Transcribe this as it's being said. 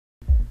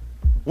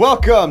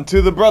Welcome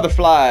to the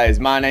Brotherflies.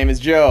 My name is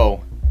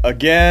Joe.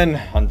 Again,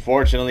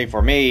 unfortunately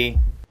for me,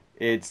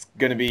 it's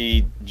gonna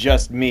be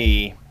just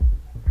me,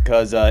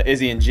 cause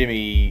Izzy and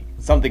Jimmy,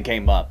 something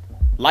came up.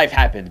 Life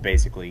happened,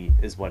 basically,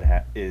 is what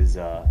is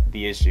the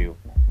issue.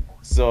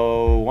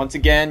 So once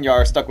again, y'all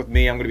are stuck with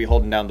me. I'm gonna be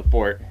holding down the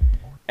fort.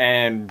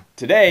 And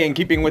today, in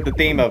keeping with the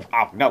theme of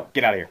no,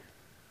 get out of here.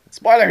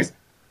 Spoilers.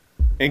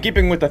 In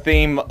keeping with the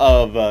theme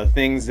of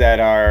things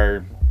that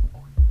are,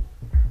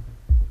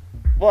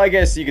 well, I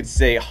guess you could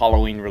say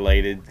Halloween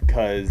related,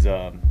 because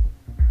this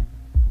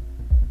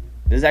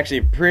is actually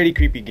a pretty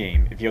creepy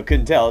game. If you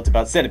couldn't tell, it's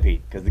about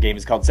Centipede, because the game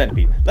is called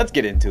Centipede. Let's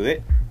get into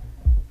it.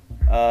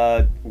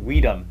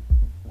 Weedum.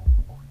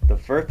 The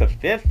 1st to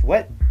 5th?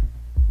 What?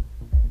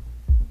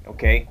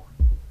 Okay.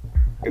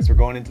 Guess we're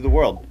going into the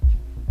world.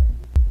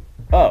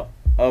 Oh,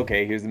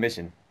 okay, here's the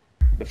mission.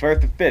 The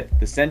 1st to 5th,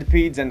 the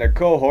Centipedes and their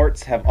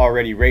cohorts have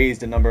already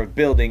raised a number of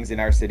buildings in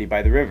our city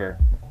by the river.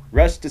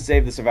 Rush to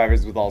save the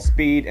survivors with all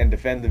speed and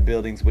defend the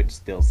buildings which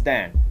still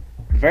stand.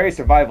 The very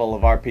survival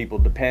of our people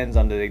depends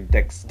on the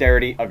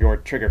dexterity of your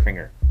trigger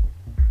finger.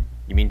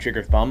 You mean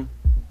trigger thumb?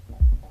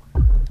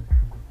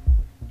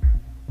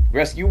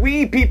 Rescue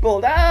wee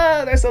people!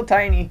 Ah, they're so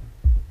tiny!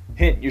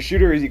 Hint, your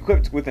shooter is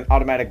equipped with an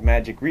automatic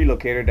magic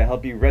relocator to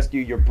help you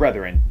rescue your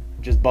brethren.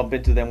 Just bump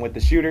into them with the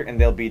shooter and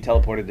they'll be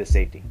teleported to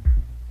safety.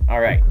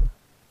 Alright,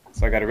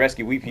 so I gotta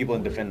rescue wee people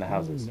and defend the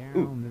houses.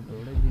 Ooh.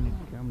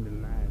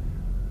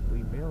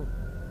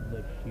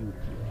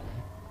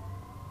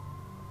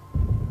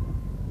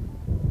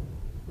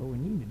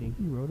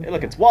 Hey,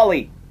 look, it's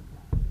Wally!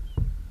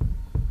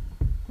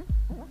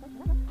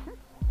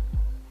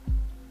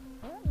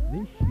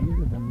 This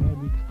year, the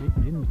magic stick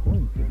didn't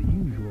point to the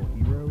usual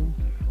heroes.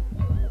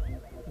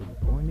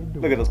 It pointed to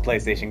Look at those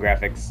PlayStation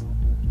graphics.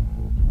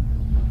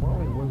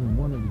 Wally wasn't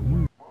one of the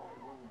usual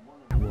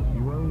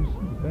heroes.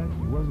 In fact,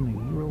 he wasn't a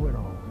hero at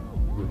all.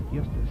 It was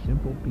just a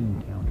simple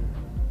bean counter.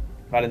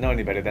 If I'd have known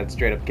any better, that's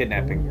straight up When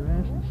kidnapping. you're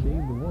asked to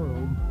save the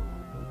world,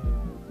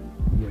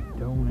 you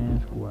don't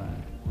ask why.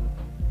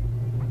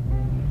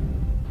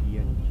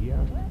 You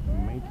just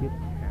make it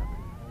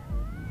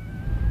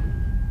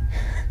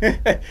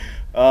happen.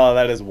 Oh,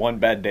 that is one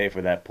bad day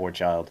for that poor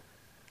child.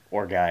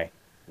 Or guy.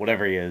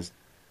 Whatever he is.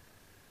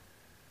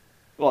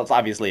 Well, it's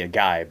obviously a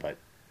guy, but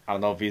I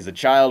don't know if he's a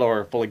child or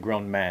a fully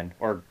grown man.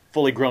 Or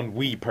fully grown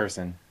wee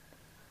person.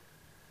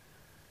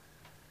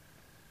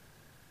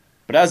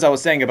 But as I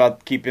was saying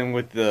about keeping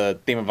with the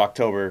theme of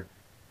October,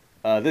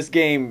 this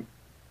game,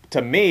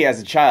 to me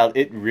as a child,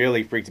 it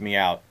really freaked me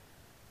out.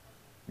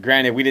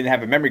 Granted, we didn't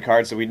have a memory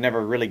card, so we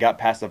never really got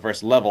past the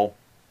first level.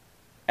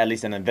 At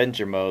least in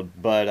adventure mode.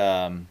 But,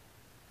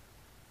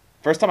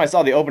 first time I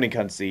saw the opening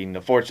cutscene,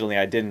 unfortunately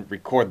I didn't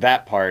record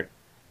that part.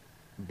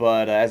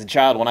 But as a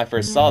child, when I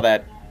first saw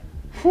that,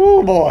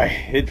 whoo boy,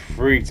 it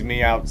freaked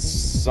me out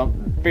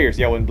something fierce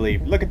you wouldn't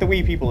believe. Look at the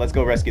wee people, let's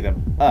go rescue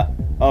them.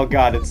 Oh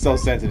god, it's so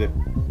sensitive.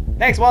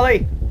 Thanks,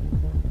 Wally!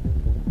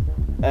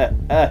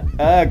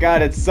 Oh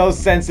god, it's so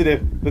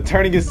sensitive. The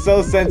turning is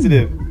so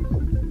sensitive.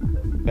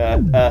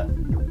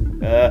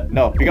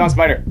 No, be gone,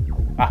 spider.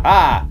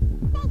 Aha!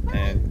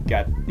 And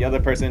got the other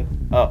person.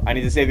 Oh, I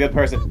need to save the other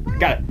person.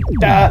 Got it.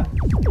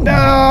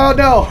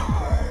 No!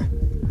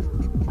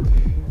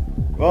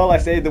 Well, I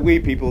saved the wee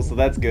people, so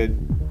that's good.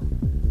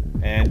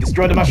 And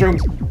destroy the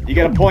mushrooms. You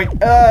get a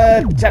point.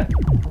 Tap.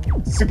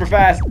 Super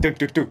fast.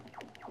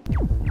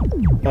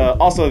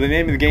 Also, the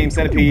name of the game,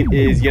 Centipede,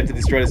 is yet to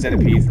destroy the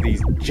centipedes.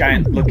 These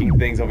giant-looking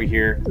things over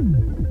here.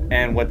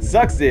 And what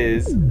sucks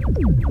is,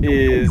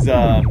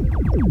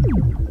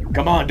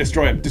 come on,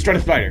 destroy him. Destroy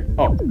the spider.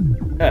 Oh.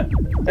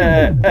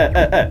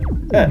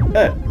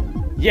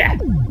 Yeah.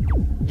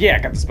 Yeah, I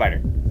got the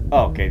spider.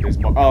 Oh, okay, there's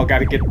more. Oh,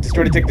 gotta get,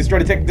 destroy the tick, destroy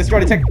the tick, destroy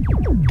the tick.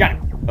 Got it.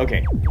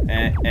 Okay.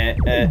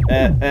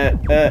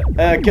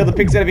 Kill the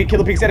pink centipede, kill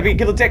the pink centipede,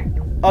 kill the tick.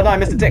 Oh no, I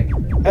missed the tick.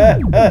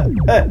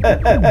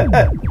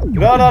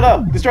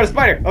 No. Destroy the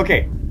spider.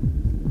 Okay.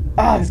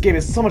 Ah, this game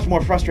is so much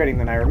more frustrating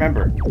than I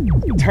remember.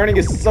 The turning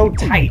is so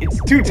tight. It's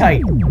too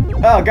tight.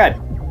 Oh, god.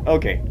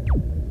 Okay.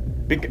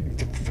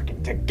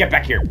 Get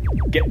back here.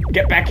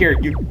 Get back here,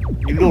 you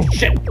little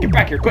shit. Get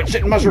back here. Quit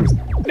shitting mushrooms.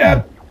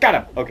 Got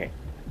him. Okay.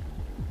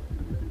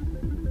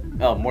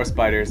 Oh, more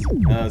spiders.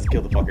 Let's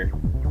kill the fucker.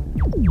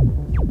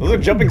 Those are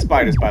jumping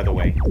spiders, by the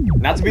way.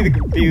 Not to be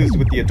confused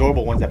with the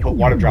adorable ones that put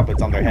water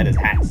droplets on their head as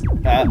hats.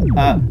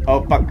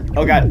 Oh fuck.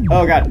 Oh god.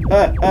 Oh god.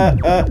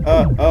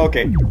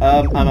 Okay.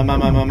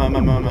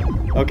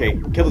 Okay.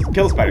 Kill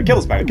the spider. Kill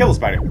the spider. Kill the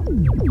spider.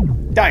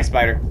 Die,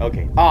 spider.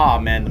 Okay. Aw,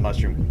 man, the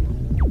mushroom.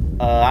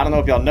 I don't know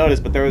if y'all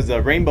noticed, but there was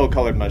a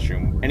rainbow-colored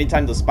mushroom.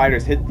 Anytime the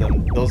spiders hit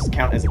them, those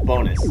count as a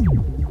bonus.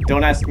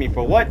 Don't ask me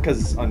for what,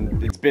 because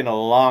it's been a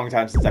long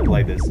time since I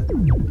played this.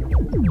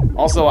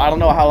 Also, I don't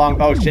know how long...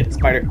 Oh, shit,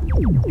 spider.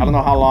 I don't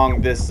know how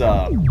long this,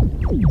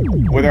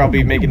 whether I'll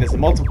be making this a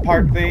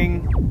multi-part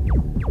thing,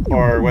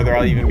 or whether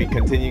I'll even be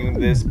continuing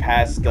this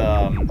past,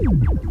 I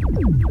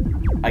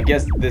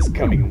guess this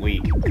coming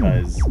week,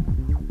 because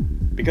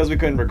we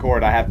couldn't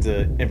record, I have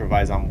to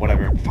improvise on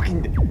whatever.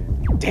 Fucking...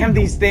 Damn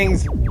these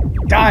things!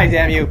 Die,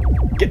 damn you!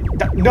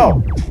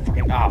 No!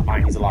 Fucking,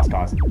 fine, he's a lost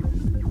cause.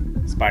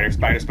 Spider,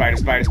 spider, spider,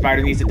 spider,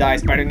 spider needs to die,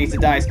 spider needs to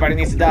die, spider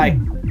needs to die.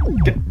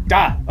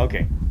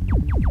 Okay.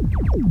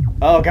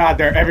 Oh god,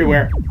 they're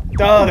everywhere.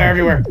 Oh, they're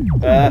everywhere.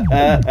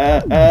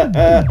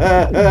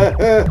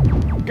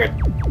 Good.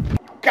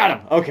 Got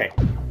him. Okay.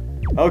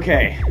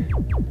 Okay.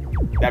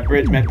 That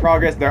bridge meant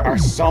progress. There are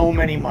so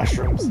many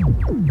mushrooms.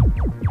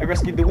 I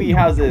rescued the wee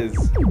houses.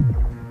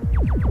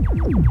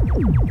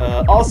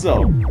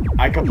 Also,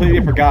 I completely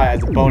forgot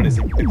as a bonus,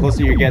 the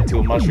closer you get to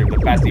a mushroom, the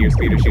faster your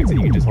speeder shoots and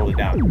you can just hold it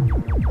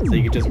down. So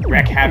you can just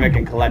wreak havoc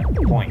and collect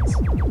points.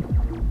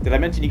 Did I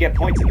mention you get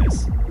points in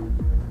this?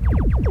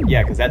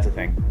 Yeah, because that's a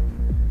thing.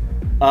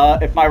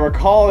 If I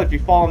recall, if you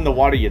fall in the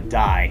water, you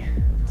die.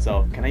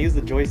 So, can I use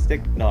the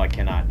joystick? No, I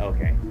cannot.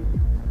 Okay.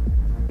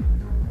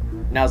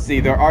 Now see,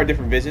 there are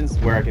different visions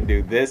where I can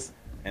do this,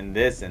 and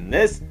this, and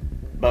this.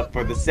 But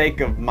for the sake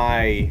of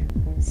my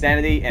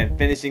sanity and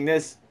finishing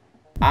this,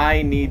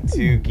 I need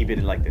to keep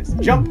it like this.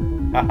 Jump!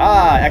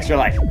 Haha! Extra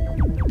life!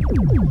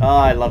 Oh,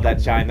 I love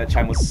that chime. That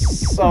chime was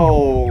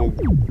so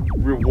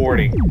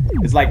rewarding.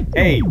 It's like,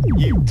 hey,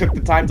 you took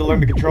the time to learn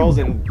the controls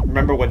and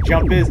remember what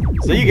jump is,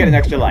 so you get an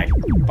extra life.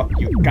 Fuck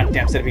you,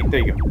 goddamn centipede. There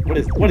you go.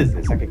 What is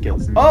this? I could kill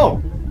this.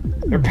 Oh!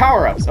 They're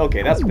power-ups.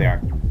 Okay, that's what they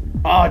are.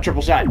 Oh,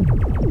 triple shot.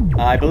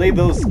 I believe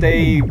those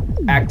stay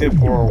active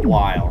for a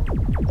while.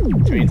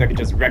 Which means I can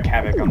just wreak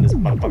havoc on this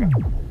motherfucker.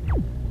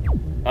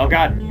 Oh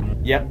god.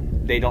 Yep,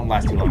 they don't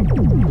last too long.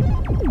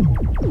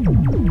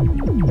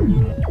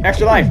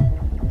 Extra life!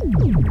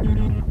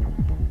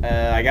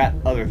 I got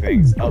other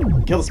things. Oh,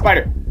 kill the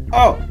spider!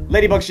 Oh!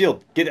 Ladybug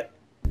shield! Get it!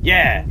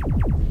 Yeah!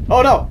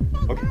 Oh no!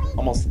 Okay,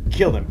 almost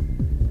killed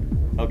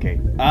him. Okay.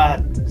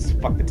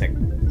 Fuck the tick.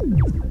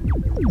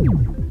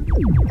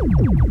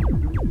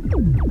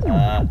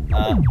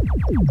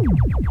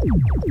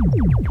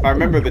 If I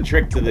remember the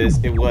trick to this,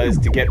 it was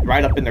to get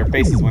right up in their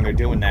faces when they're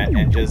doing that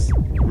and just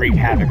wreak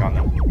havoc on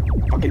them.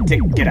 Fucking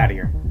tick, get out of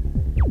here.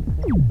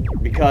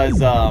 Because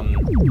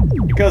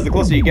the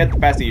closer you get, the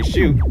faster you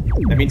shoot.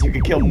 That means you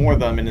can kill more of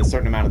them in a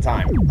certain amount of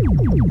time.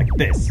 Like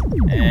this.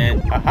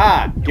 And,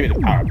 haha! Give me the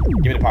power up.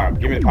 Give me the power up.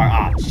 Give me the power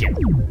up. Ah, shit.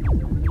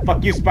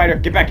 Fuck you, spider.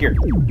 Get back here.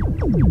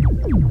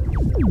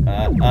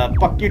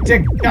 Fuck you,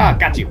 tick. Ah,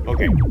 got you.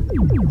 Okay.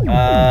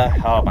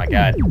 Oh my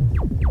god.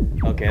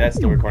 Okay, that's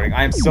still recording.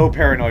 I am so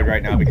paranoid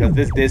right now because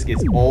this disc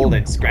is old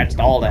and scratched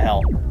all to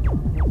hell.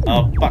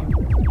 Oh, fuck.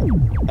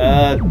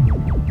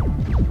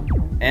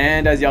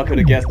 And as y'all could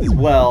have guessed as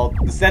well,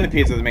 the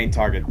centipedes are the main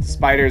target. The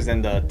spiders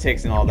and the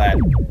ticks and all that,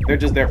 they're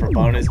just there for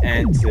bonus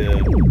and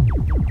to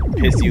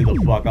piss you the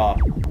fuck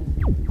off.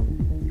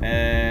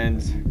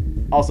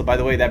 And also, by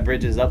the way, that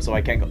bridge is up, so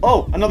I can't go.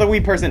 Oh, another wee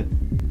person.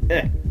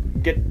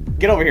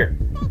 Get over here.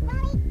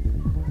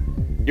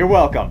 You're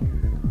welcome.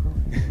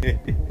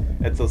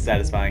 That's so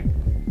satisfying.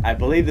 I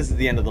believe this is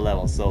the end of the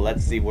level, so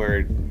let's see where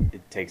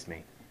it takes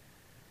me.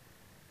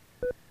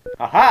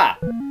 Aha!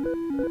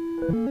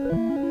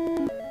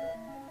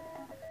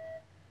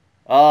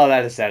 Oh,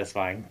 that is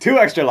satisfying. 2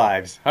 extra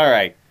lives.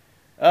 Alright.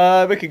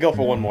 We could go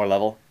for one more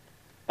level.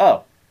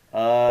 Oh.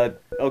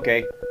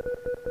 Okay.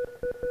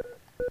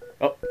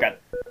 Oh, got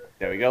it.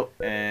 There we go.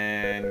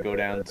 And go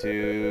down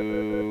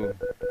to...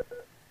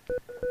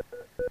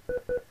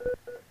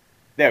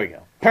 There we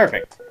go.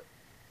 Perfect.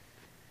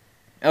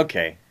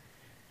 Okay.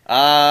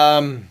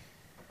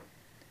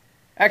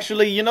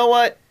 Actually, you know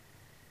what?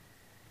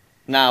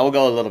 Nah, we'll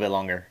go a little bit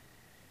longer.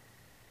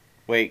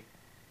 Wait.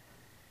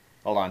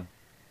 Hold on.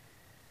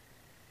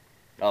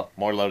 Oh,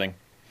 more loading.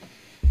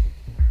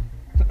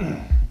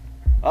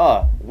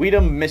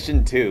 Weedham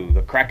Mission 2,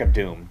 The Crack of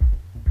Doom.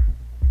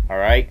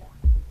 Alright.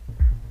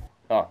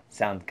 Oh,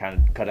 sound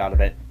kind of cut out a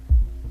bit.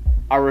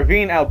 Our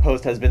ravine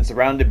outpost has been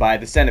surrounded by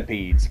the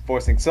centipedes,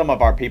 forcing some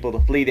of our people to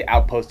flee the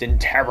outpost in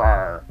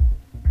terror.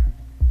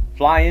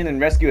 Fly in and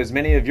rescue as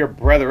many of your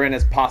brethren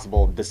as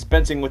possible,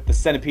 dispensing with the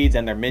centipedes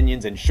and their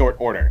minions in short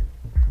order.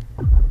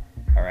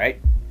 Alright.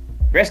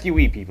 Rescue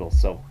we people,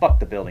 so fuck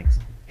the buildings.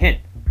 Hint.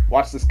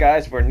 Watch the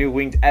skies for a new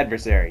winged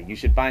adversary. You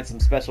should find some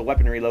special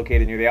weaponry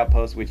located near the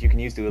outpost which you can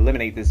use to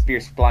eliminate this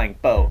fierce flying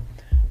foe.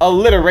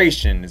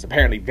 Alliteration is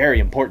apparently very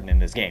important in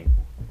this game.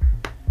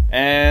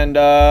 And,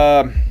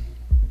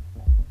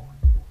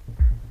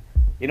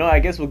 you know, I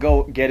guess we'll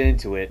go get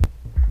into it.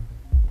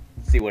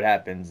 See what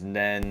happens, and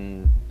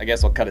then I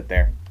guess I'll cut it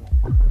there.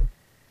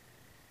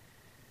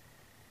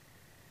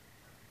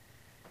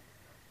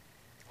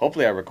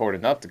 Hopefully I record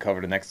enough to cover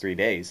the next 3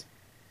 days.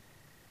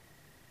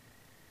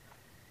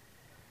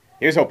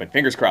 Here's hoping.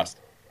 Fingers crossed.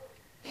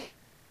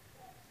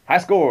 High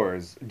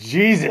scores.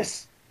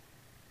 Jesus.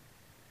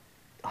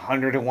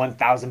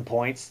 101,000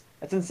 points.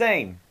 That's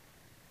insane.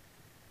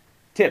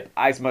 Tip.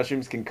 Ice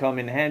mushrooms can come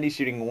in handy.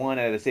 Shooting one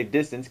at a safe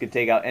distance can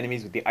take out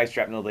enemies with the ice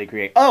shrapnel they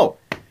create. Oh!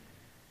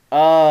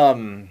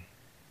 Nah,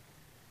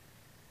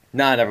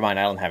 never mind.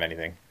 I don't have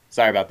anything.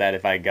 Sorry about that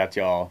if I got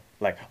y'all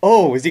like,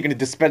 oh, is he going to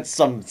dispense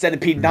some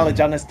centipede knowledge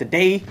on us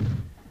today?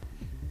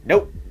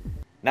 Nope.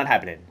 Not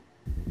happening.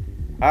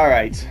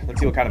 Alright, let's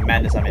see what kind of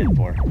madness I'm in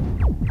for.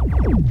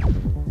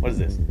 What is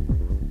this?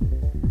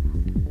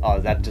 Oh,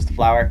 is that just a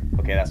flower?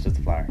 Okay, that's just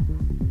a flower.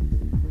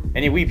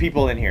 Any wee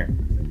people in here?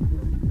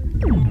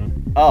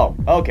 Oh,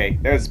 okay.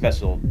 There's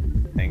special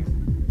things.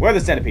 Where are the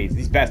centipedes?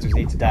 These bastards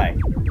need to die.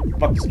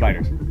 Fuck the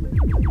spiders.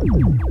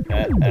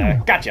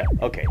 Gotcha.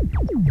 Okay.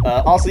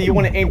 Also, you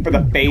want to aim for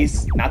the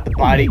face, not the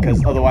body,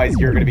 because otherwise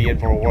you're going to be in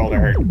for a world of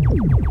hurt.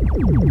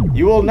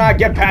 You will not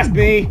get past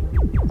me!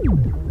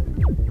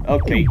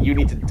 Okay, you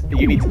need to,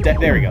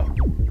 there we go.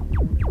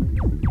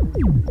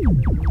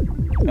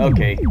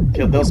 Okay,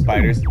 killed those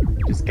spiders.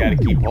 Just gotta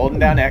keep holding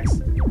down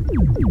X.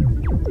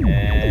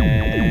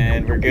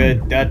 And we're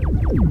good.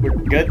 We're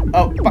good.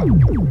 Oh, fuck.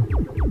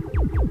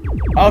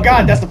 Oh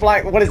god, that's the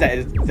fly. What is that?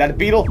 Is that a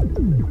beetle?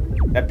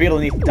 That beetle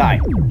needs to die.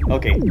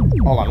 Okay,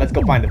 hold on. Let's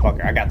go find the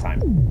fucker. I got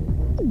time.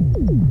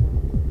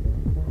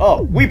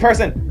 Oh, wee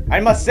person! I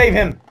must save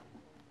him!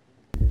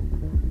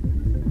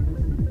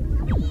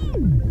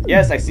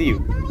 Yes, I see you.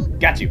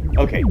 Got you.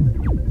 Okay.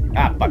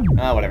 Ah, fuck.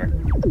 Whatever.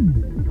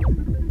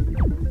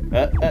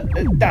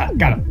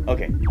 Got him.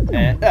 Okay.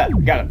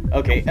 Got him.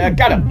 Okay.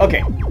 Got him.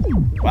 Okay.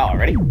 Wow,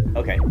 already?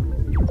 Okay.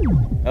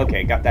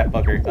 Okay, got that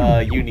fucker.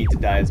 You need to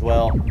die as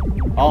well.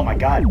 Oh my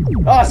god.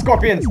 Oh,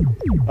 scorpions!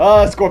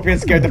 Oh,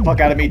 scorpions scared the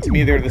fuck out of me. To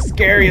me, they're the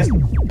scariest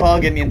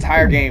bug in the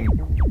entire game.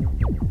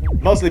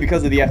 Mostly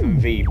because of the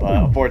FMV, but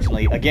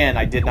unfortunately, again,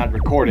 I did not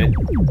record it.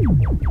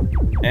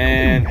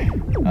 And,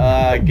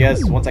 I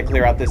guess once I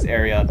clear out this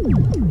area...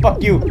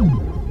 Fuck you!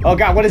 Oh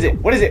god, what is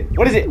it? What is it?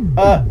 What is it?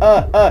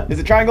 Is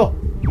it triangle?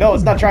 No,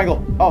 it's not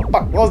triangle. Oh,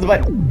 fuck, what was the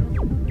button?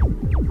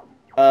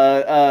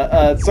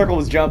 Circle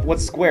was jump.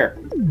 What's square?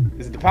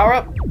 Is it the power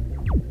up?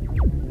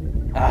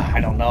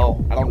 I don't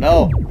know. I don't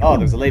know. Oh,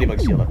 there's a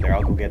ladybug shield up there.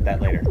 I'll go get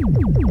that later.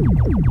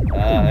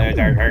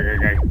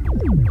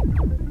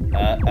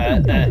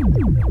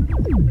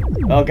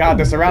 Oh god,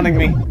 they're surrounding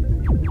me.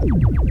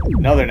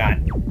 No, they're not.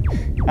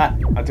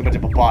 I'm too much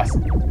of a boss.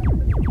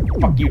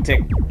 Fuck you,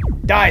 tick.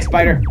 Die,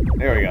 spider.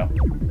 There we go.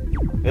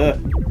 Ugh,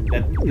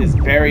 that is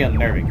very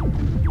unnerving.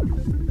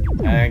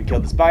 And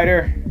killed the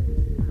spider.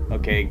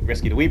 Okay,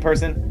 rescue the wee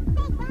person.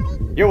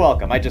 You're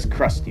welcome. I just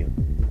crushed you.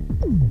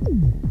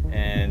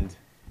 And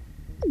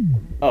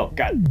oh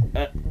god.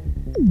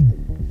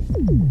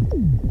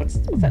 What's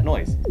that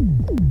noise?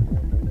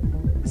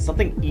 Is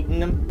something eating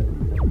them?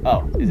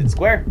 Oh, is it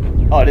square?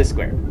 Oh, it is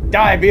square.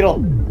 Die, beetle!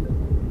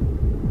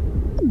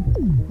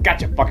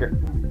 Gotcha, fucker.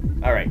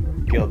 Alright,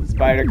 killed the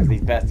spider because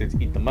these bastards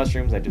eat the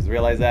mushrooms. I just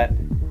realized that.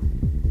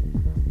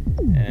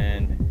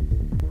 And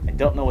I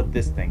don't know what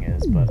this thing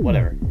is, but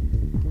whatever.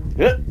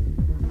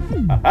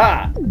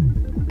 Aha!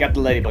 Got the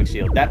ladybug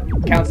shield. That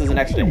counts as an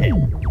extra hit,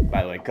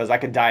 by the way, because I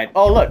could die.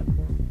 Oh, look!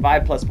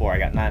 5 plus 4. I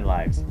got 9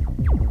 lives.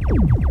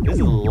 This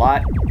is a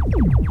lot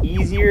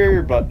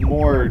easier, but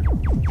more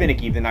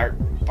finicky than I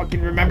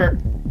fucking remember.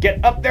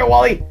 Get up there,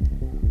 Wally!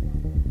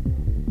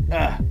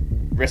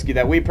 Rescue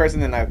that wee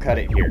person, and I'll cut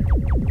it here.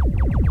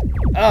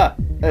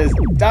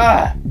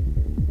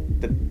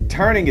 The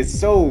turning is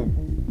so...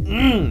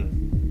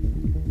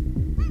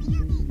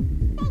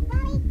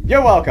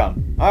 You're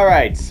welcome!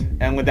 Alright,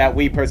 and with that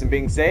wee person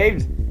being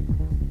saved,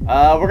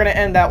 we're gonna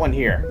end that one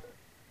here.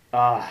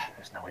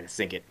 There's no way to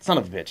sink it. Son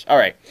of a bitch.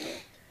 Alright.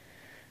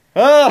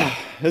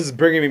 This is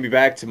bringing me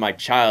back to my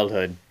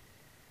childhood.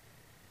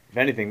 If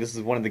anything, this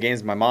is one of the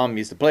games my mom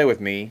used to play with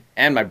me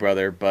and my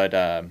brother,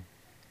 but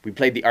we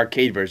played the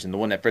arcade version, the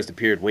one that first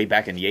appeared way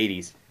back in the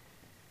 80s.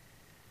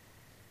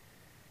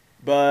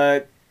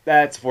 But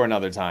that's for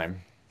another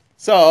time.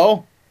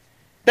 So,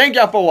 thank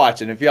y'all for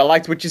watching. If y'all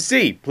liked what you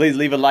see, please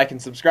leave a like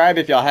and subscribe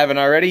if y'all haven't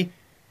already.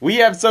 We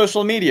have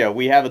social media.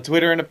 We have a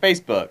Twitter and a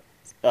Facebook.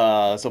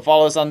 So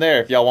follow us on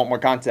there if y'all want more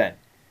content.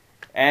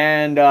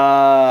 And,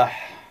 I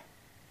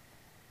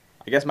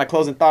guess my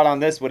closing thought on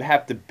this would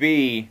have to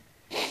be...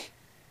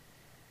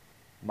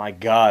 My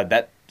god,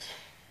 that...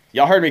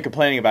 Y'all heard me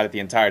complaining about it the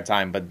entire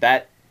time, but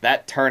that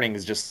turning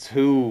is just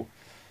too...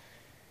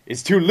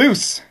 It's too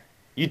loose.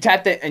 You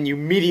tap it and you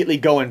immediately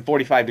go in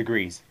 45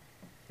 degrees.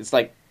 It's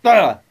like...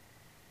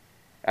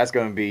 That's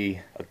going to be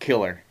a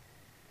killer.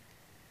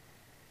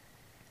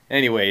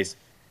 Anyways,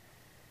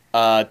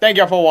 thank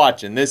y'all for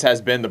watching. This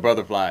has been the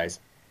Brotherflies.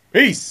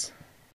 Peace!